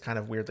to be, it's kind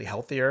of weirdly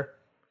healthier.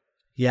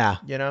 Yeah,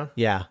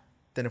 Yeah.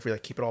 Than if we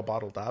like keep it all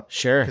bottled up.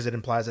 Sure, because it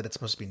implies that it's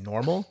supposed to be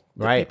normal.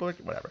 Right. People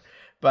whatever.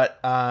 But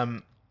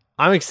I'm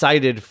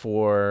excited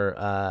for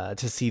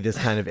to see this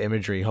kind of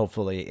imagery.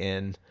 Hopefully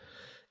in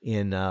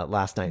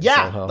Last Night in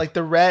Soho. Like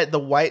the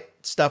white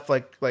stuff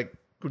like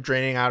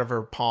draining out of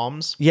her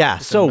palms. Yeah,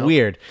 so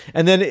weird.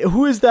 And then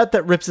who is that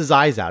rips his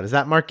eyes out? Is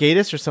that Mark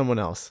Gatiss or someone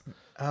else?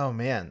 Oh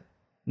man.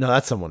 No,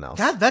 that's someone else.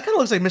 God, that kind of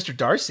looks like Mr.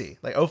 Darcy.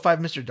 Like 05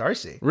 Mr.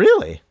 Darcy.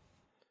 Really?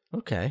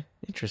 Okay,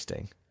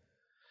 interesting.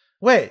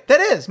 Wait, that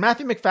is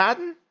Matthew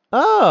McFadden?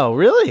 Oh,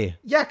 really?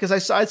 Yeah,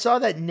 because I saw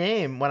that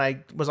name when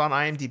I was on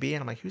IMDb,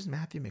 and I'm like, who's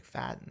Matthew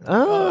McFadden?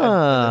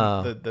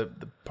 Oh. The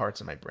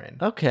parts of my brain.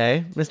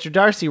 Okay. Mr.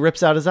 Darcy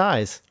rips out his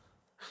eyes.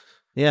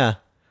 Yeah.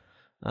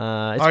 It's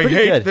I pretty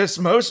hate good. this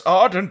most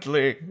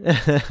ardently.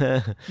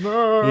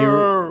 No. He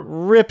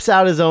rips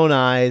out his own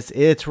eyes.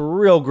 It's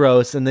real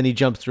gross, and then he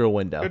jumps through a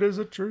window. It is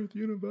a truth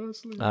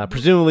universally.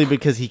 Presumably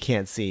because he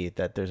can't see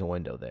that there's a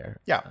window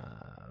there. Yeah.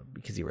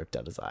 Because he ripped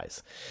out his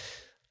eyes.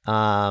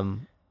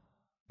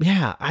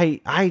 Yeah,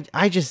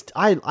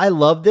 I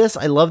love this.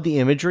 I love the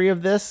imagery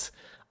of this.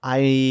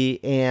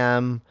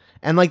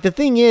 And like the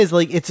thing is,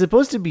 like it's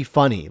supposed to be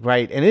funny,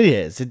 right? And it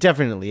is. It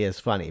definitely is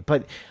funny.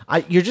 But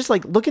you're just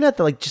like looking at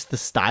just the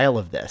style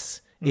of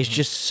this is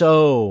just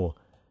so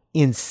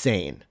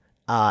insane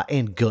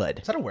and good.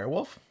 Is that a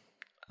werewolf?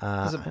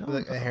 Is it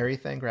a hairy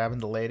thing grabbing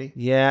the lady?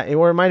 Yeah,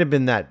 or it might have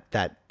been that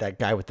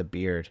guy with the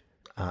beard,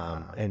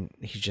 and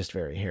he's just a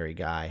very hairy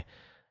guy.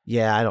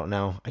 Yeah, I don't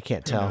know. I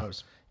can't tell.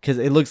 Because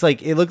it looked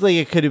like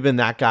it could have been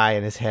that guy,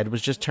 and his head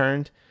was just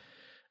turned.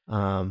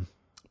 Yeah. And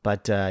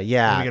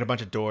we get a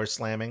bunch of doors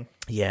slamming.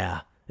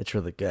 Yeah, it's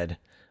really good.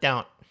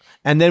 Don't.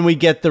 And then we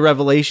get the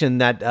revelation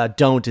that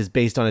Don't is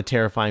based on a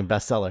terrifying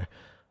bestseller,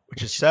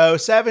 which is so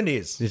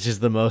 70s. Which is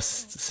the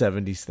most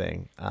 70s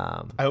thing.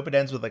 I hope it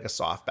ends with like a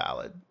soft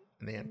ballad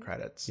in the end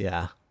credits.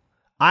 Yeah,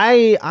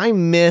 I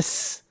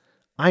miss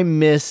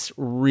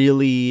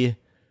really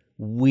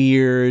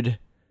weird.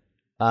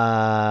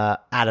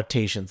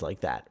 adaptations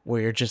like that,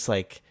 where you're just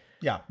like,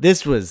 Yeah.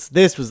 this was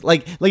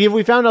like if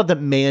we found out that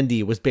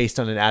Mandy was based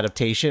on an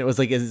adaptation, it was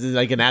like, is it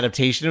like an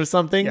adaptation of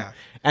something? Yeah.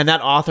 And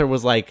that author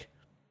was like,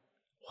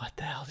 what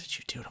the hell did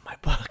you do to my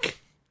book?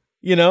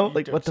 You know,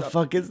 like, what the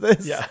fuck is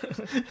this? Yeah.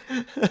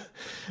 You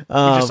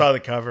just saw the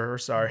cover. Or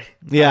sorry.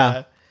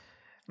 Yeah.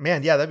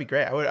 Man, yeah, that'd be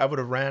great. I would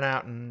have ran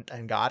out and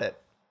got it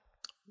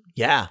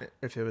Yeah.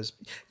 if it was.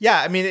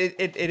 Yeah, I mean,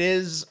 it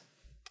is.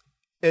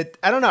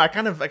 I don't know. I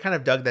kind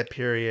of dug that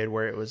period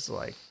where it was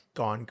like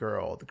Gone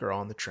Girl, the girl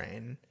on the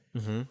train.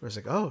 Mm-hmm. It was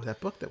like, oh,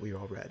 that book that we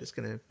all read is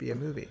going to be a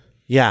movie.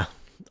 Yeah.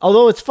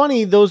 Although it's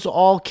funny, those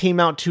all came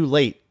out too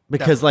late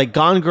because like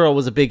Gone Girl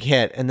was a big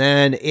hit and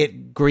then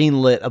it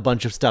greenlit a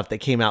bunch of stuff that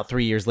came out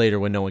 3 years later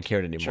when no one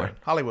cared anymore. Sure.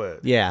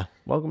 Hollywood. Yeah.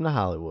 Welcome to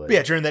Hollywood. But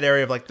yeah, during that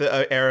area of like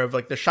the era of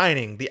like The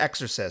Shining, The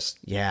Exorcist,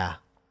 Yeah.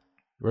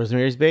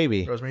 Rosemary's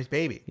Baby. Rosemary's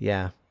Baby.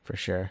 Yeah, for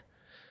sure.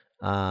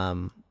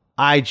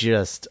 I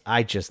just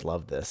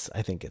love this.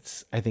 I think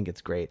it's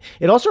great.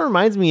 It also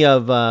reminds me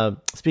of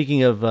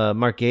speaking of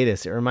Mark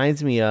Gatiss. It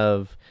reminds me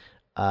of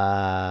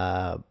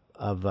that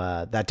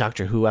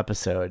Doctor Who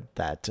episode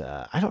that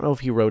I don't know if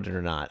he wrote it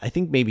or not. I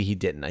think maybe he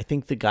didn't. I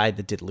think the guy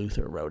that did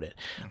Luther wrote it.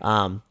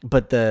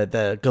 But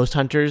the Ghost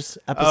Hunters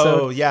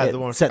episode. Oh yeah, the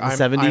one set in the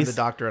 70s. I'm the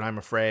Doctor and I'm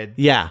afraid.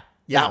 Yeah,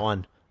 Yeah. that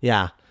one.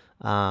 Yeah.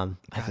 God,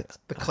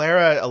 the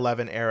Clara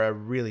 11 era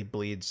really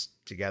bleeds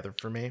together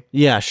for me.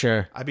 Yeah,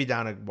 sure. I'd be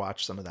down to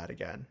watch some of that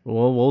again.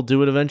 We'll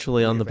do it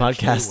eventually on the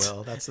Eventually podcast.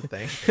 will. That's the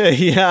thing.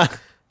 Yeah.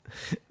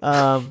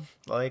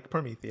 Like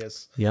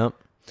Prometheus. Yep.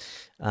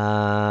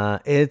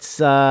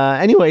 It's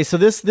anyway, so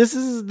this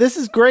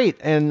is great,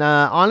 and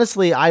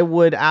honestly, I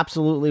would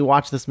absolutely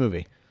watch this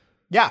movie.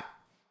 Yeah.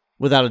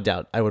 Without a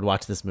doubt, I would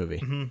watch this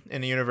movie.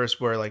 In a universe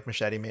where like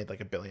Machete made like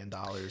 $1 billion.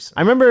 I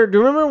remember. Do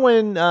you remember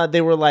when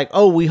they were like,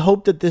 "Oh, we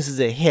hope that this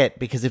is a hit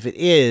because if it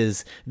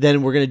is,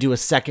 then we're gonna do a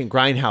second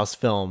Grindhouse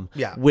film."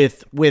 Yeah.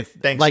 With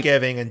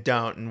Thanksgiving and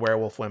Don't and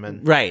Werewolf Women.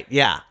 Right.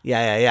 Yeah.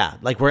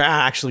 Like we're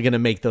actually gonna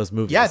make those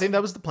movies. Yeah, I think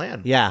that was the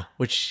plan. Yeah.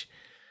 Which,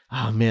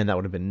 oh man, that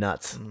would have been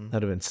nuts. That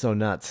would have been so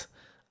nuts.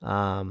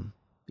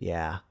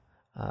 Yeah.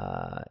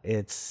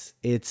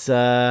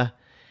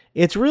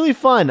 It's really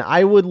fun.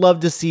 I would love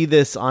to see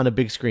this on a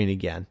big screen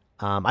again.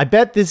 I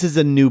bet this is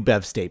a new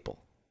Bev staple.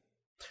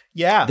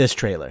 Yeah. This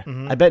trailer.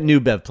 I bet New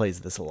Bev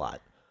plays this a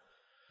lot.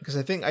 Because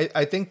I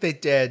think they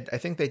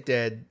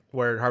did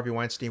where Harvey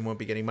Weinstein won't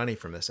be getting money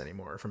from this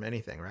anymore, from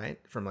anything, right?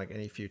 From like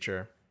any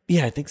future.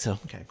 Yeah, I think so.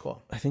 Okay,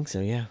 cool. I think so,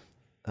 yeah.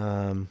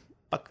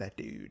 Fuck that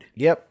dude.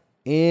 Yep,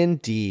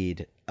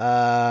 indeed.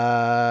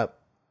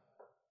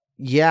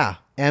 Yeah,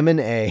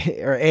 M&A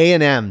or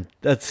A&M.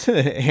 That's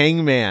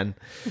Hangman.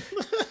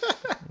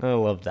 I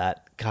love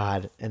that.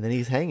 God, and then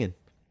he's hanging.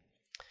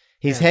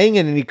 He's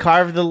hanging, and he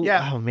carved the.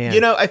 Yeah. Oh man.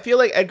 You know, I feel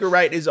like Edgar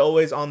Wright is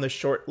always on the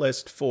short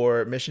list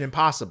for Mission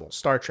Impossible,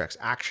 Star Trek's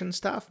action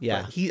stuff.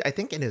 Yeah. But I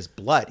think in his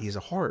blood, he's a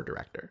horror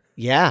director.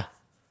 Yeah.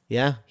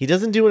 He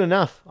doesn't do it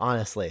enough,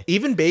 honestly.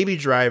 Even Baby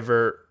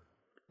Driver,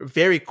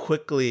 very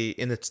quickly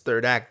in its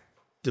third act,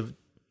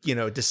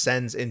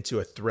 descends into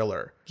a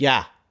thriller.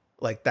 Yeah.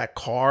 Like that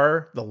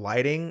car, the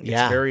lighting,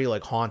 Yeah. it's very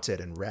like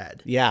haunted and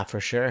red. Yeah, for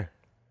sure.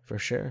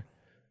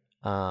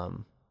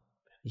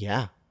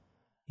 Yeah.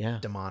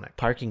 Demonic.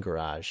 Parking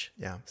garage.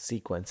 Yeah.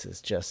 Sequence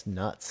is just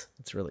nuts.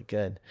 It's really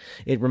good.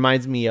 It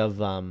reminds me of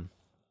the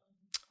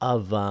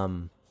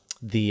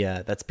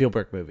that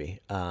Spielberg movie.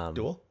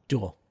 Duel?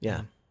 Duel.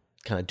 Yeah.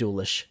 Kind of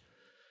duelish.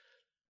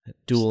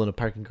 Duel in a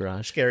parking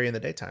garage. Scary in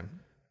the daytime.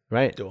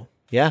 Right. Duel.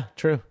 Yeah,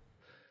 true.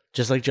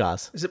 Just like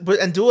Jaws.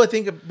 And Duel, I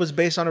think, it was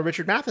based on a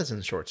Richard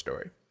Matheson short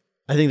story.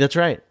 I think that's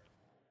right.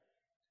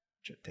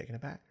 Taking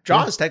it back.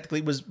 Jaws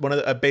technically was one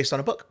of the, based on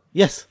a book.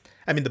 Yes.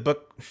 I mean, the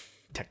book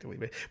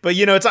technically, but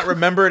it's not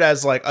remembered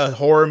as like a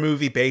horror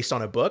movie based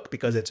on a book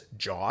because it's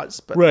Jaws.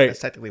 But Right. that's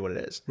technically what it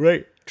is.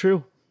 Right.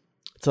 True.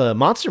 It's a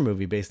monster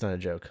movie based on a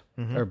joke,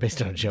 or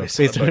based on a joke,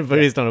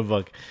 based on a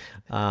book.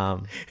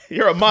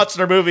 You're a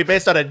monster movie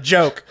based on a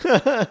joke.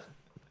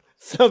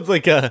 Sounds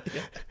like a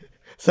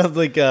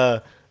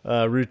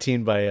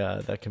routine by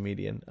that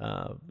comedian,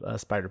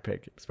 Spider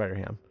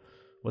Ham.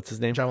 What's his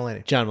name? John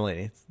Mulaney. John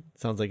Mulaney.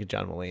 Sounds like a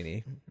John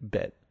Mulaney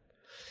bit.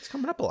 It's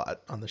coming up a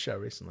lot on the show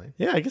recently.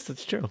 Yeah, I guess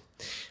that's true.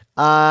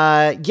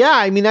 Yeah,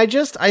 I mean, I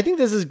think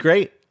this is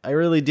great. I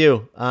really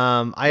do.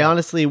 I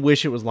honestly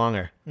wish it was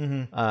longer.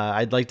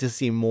 I'd like to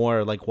see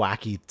more like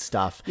wacky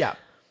stuff. Yeah.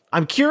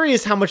 I'm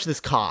curious how much this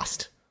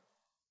cost.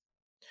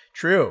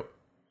 True.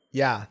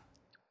 Yeah.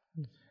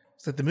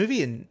 So the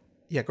movie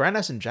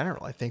Grindhouse in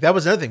general, I think that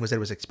was another thing, was that it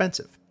was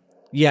expensive.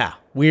 Yeah,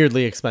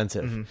 weirdly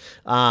expensive.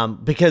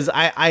 Because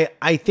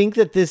I think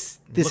that this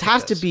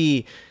has to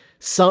be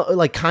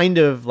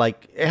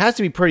it has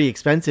to be pretty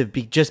expensive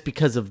just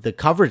because of the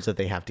coverage that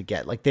they have to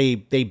get. Like they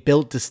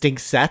built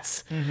distinct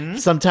sets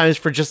sometimes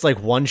for just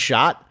like one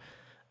shot.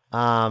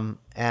 And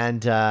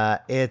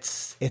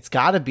it's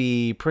got to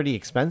be pretty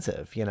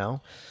expensive, you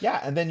know? Yeah,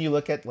 and then you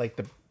look at like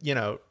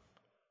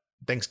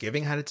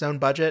Thanksgiving had its own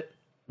budget.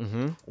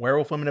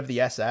 Werewolf Women of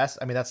the SS.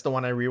 I mean, that's the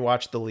one I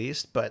rewatched the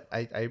least, but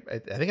I think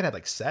it had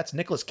like sets.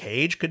 Nicolas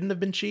Cage couldn't have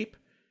been cheap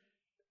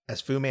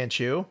as Fu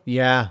Manchu.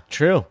 Yeah,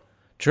 true.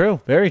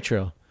 Very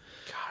true.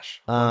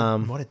 Gosh,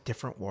 what a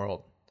different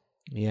world.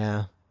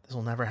 Yeah. This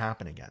will never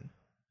happen again.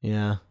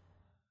 Yeah. It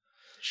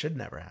should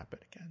never happen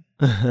again,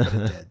 but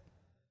it did.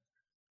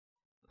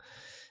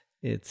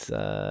 It's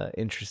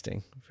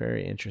interesting.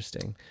 Very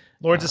interesting.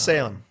 Lords of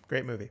Salem.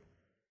 Great movie.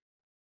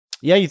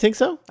 Yeah, you think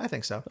so? I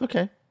think so.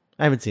 Okay.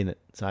 I haven't seen it,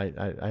 so I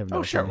have no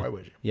Oh, sure. opinion. Why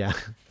would you? Yeah,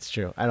 it's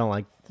true. I don't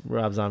like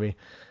Rob Zombie.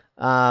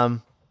 Yeah,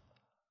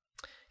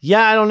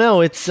 I don't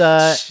know. It's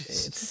so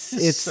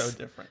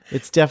different.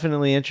 It's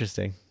definitely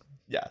interesting.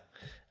 Yeah.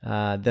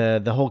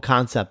 The whole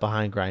concept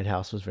behind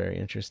Grindhouse was very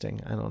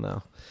interesting. I don't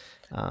know.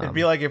 It'd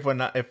be like if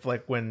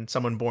when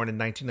someone born in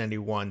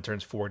 1991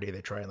 turns 40,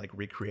 they try and like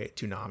recreate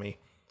Toonami.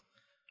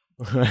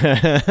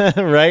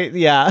 Right?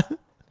 Yeah.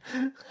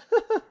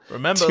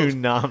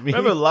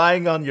 Remember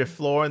lying on your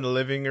floor in the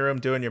living room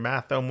doing your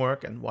math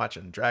homework and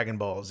watching Dragon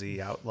Ball Z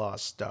Outlaw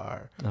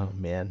Star. Oh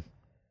man.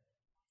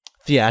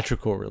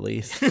 Theatrical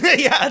release.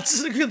 Yeah, what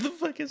the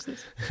fuck is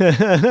this?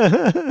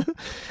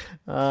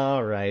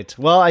 All right.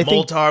 Well, I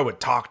think Moltar would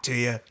talk to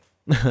you.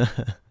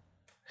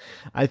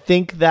 I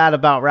think that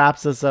about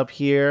wraps us up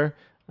here.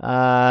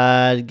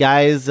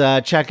 Guys,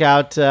 check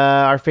out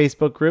our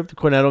Facebook group, the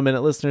Cornetto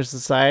Minute Listener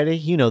Society.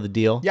 You know the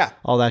deal. Yeah.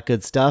 All that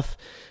good stuff.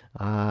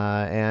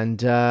 And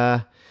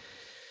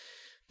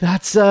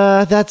that's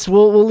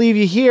we'll leave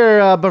you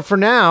here. But for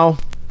now,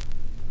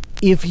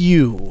 if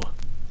you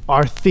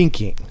are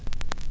thinking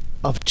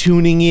of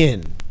tuning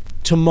in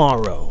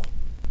tomorrow,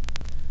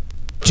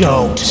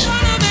 don't.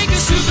 Wanna make a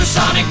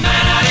supersonic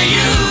man out of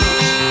you.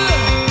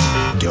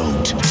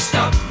 Don't.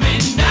 Stop me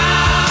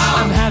now.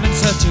 I'm having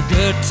such a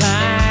good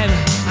time.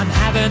 I'm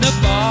having a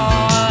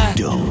ball.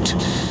 Don't.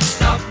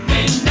 Stop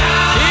me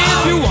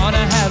now. If you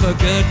wanna have a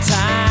good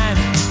time,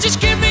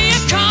 just give me a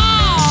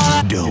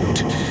call.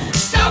 Don't.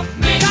 Stop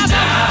me now. I'm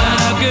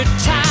having a good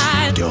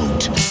time.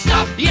 Don't.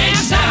 Stop me.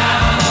 Yes, I'm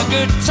having a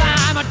good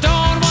time. I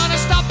don't wanna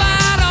stop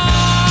at all.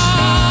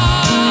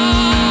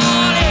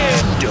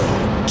 Yeah.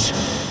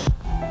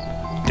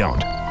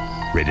 Don't.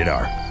 Rated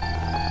R.